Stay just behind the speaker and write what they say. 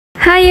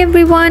Hi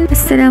everyone,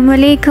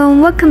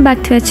 Assalamualaikum. Welcome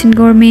back to H &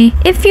 Gourmet.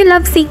 If you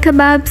love Seekh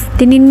Kebabs,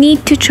 then you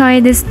need to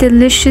try this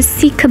delicious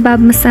Seekh Kebab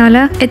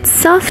Masala. It's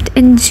soft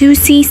and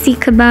juicy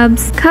Seekh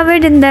Kebabs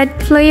covered in that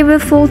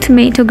flavorful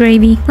tomato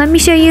gravy. Let me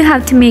show you how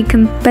to make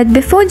them. But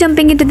before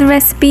jumping into the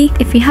recipe,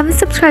 if you haven't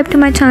subscribed to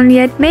my channel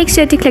yet, make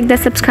sure to click the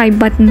subscribe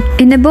button.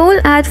 In a bowl,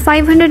 add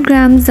 500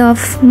 grams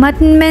of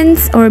mutton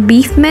mince or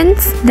beef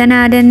mince. Then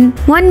add in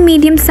 1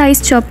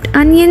 medium-sized chopped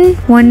onion,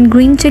 1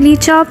 green chili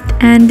chopped,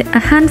 and a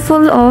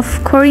handful of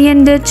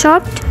coriander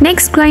chopped.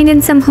 Next, grind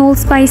in some whole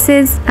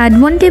spices. Add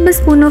 1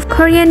 tablespoon of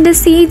coriander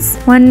seeds,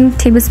 1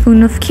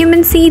 tablespoon of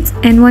cumin seeds,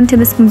 and 1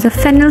 tablespoon of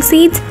fennel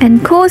seeds,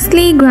 and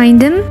coarsely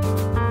grind them.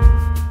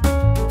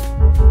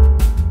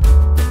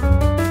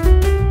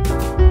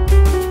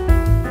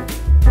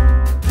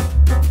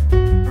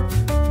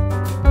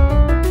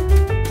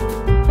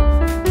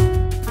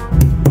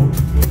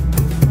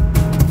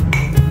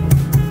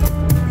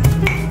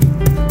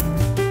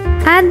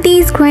 Add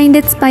these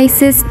grinded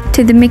spices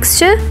to the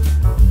mixture.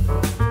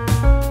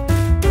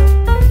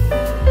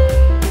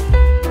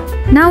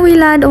 Now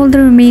we'll add all the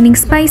remaining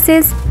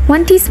spices,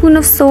 1 teaspoon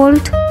of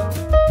salt,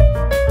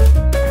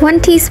 1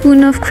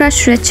 teaspoon of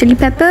crushed red chili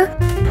pepper,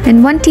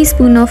 and 1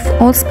 teaspoon of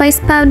allspice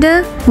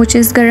powder, which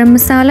is garam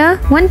masala,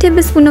 1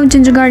 tablespoon of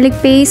ginger garlic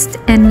paste,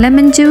 and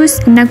lemon juice.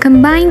 Now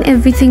combine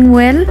everything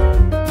well.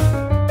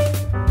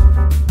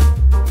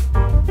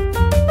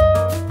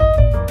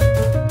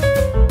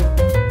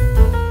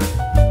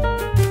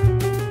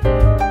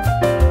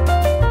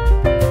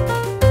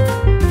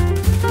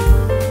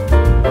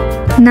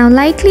 Now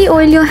lightly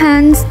oil your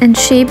hands and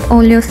shape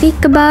all your Seekh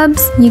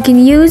kebabs. You can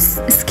use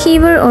a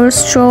skewer or a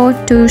straw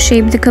to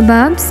shape the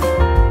kebabs.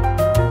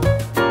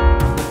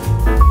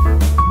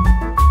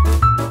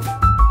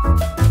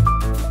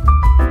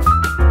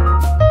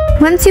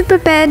 Once you've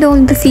prepared all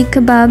the Seekh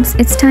kebabs,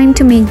 it's time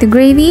to make the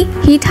gravy.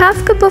 Heat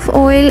half cup of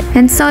oil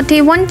and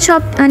saute 1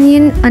 chopped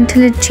onion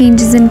until it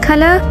changes in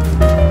color.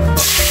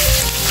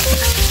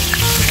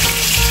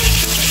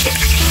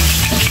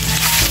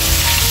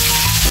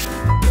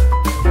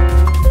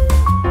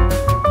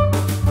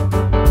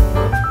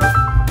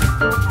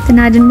 Then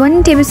add in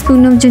 1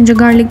 tablespoon of ginger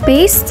garlic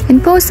paste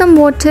and pour some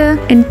water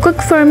and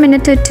cook for a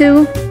minute or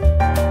 2.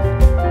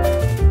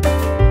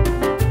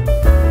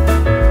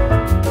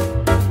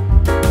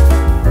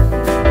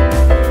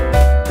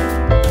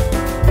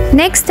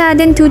 Next, add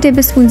in 2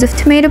 tablespoons of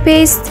tomato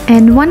paste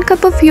and 1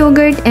 cup of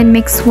yogurt and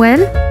mix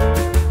well.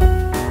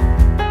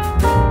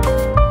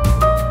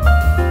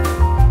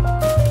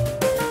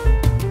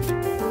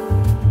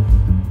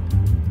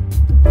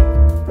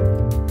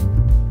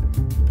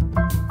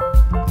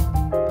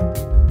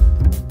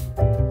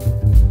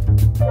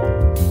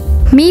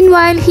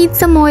 Meanwhile, heat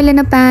some oil in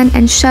a pan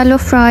and shallow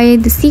fry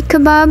the Seekh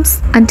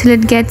kebabs until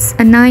it gets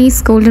a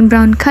nice golden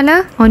brown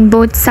color on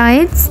both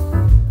sides.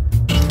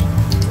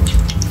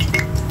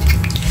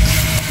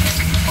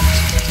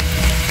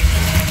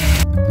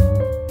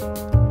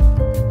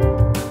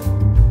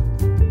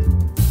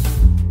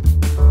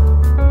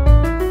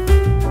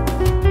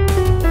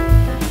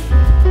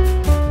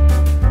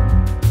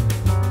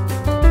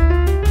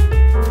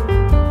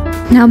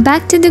 Now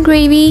back to the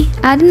gravy,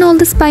 add in all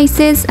the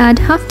spices, add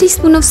half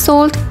teaspoon of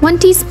salt, 1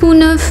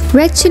 teaspoon of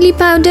red chili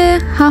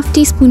powder, half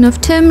teaspoon of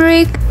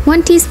turmeric,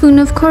 1 teaspoon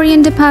of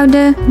coriander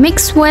powder,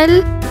 mix well.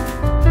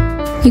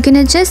 You can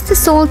adjust the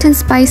salt and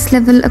spice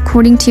level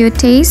according to your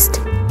taste.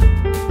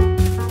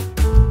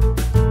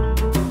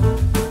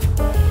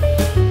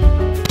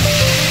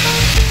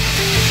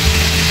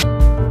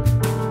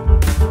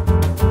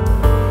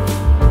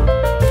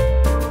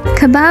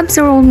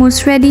 Kebabs are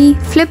almost ready.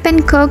 Flip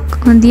and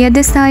cook on the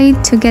other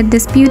side to get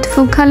this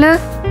beautiful color.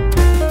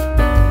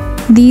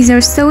 These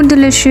are so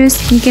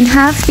delicious. You can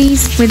have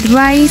these with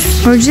rice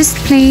or just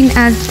plain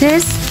as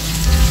this.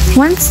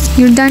 Once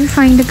you're done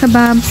frying the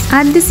kebabs,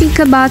 add the Seekh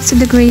kebabs to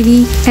the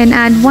gravy and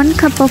add 1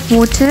 cup of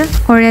water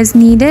or as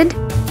needed.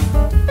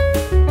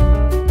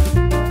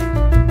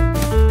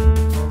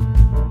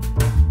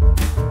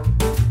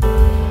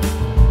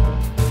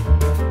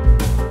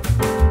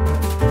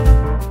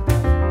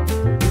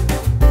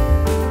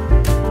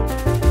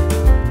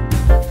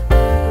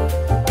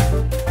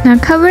 Now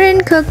cover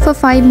and cook for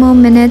 5 more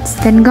minutes,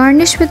 then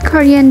garnish with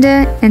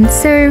coriander and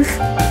serve.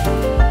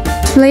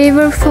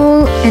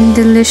 Flavorful and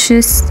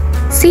delicious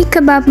Seekh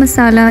Kebab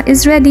Masala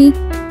is ready.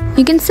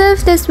 You can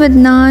serve this with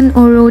naan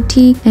or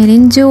roti and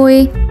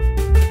enjoy.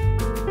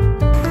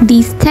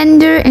 These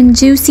tender and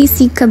juicy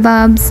Seekh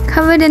kebabs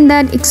covered in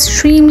that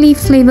extremely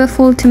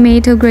flavorful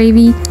tomato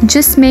gravy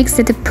just makes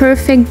it a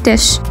perfect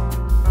dish.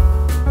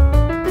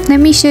 Let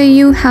me show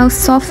you how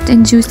soft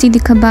and juicy the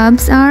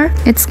kebabs are.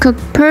 It's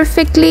cooked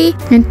perfectly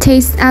and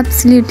tastes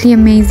absolutely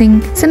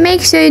amazing. So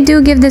make sure you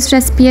do give this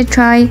recipe a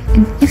try.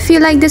 And if you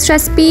like this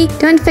recipe,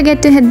 don't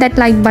forget to hit that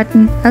like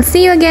button. I'll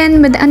see you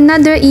again with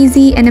another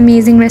easy and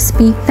amazing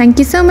recipe. Thank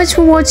you so much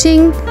for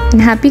watching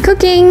and happy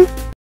cooking!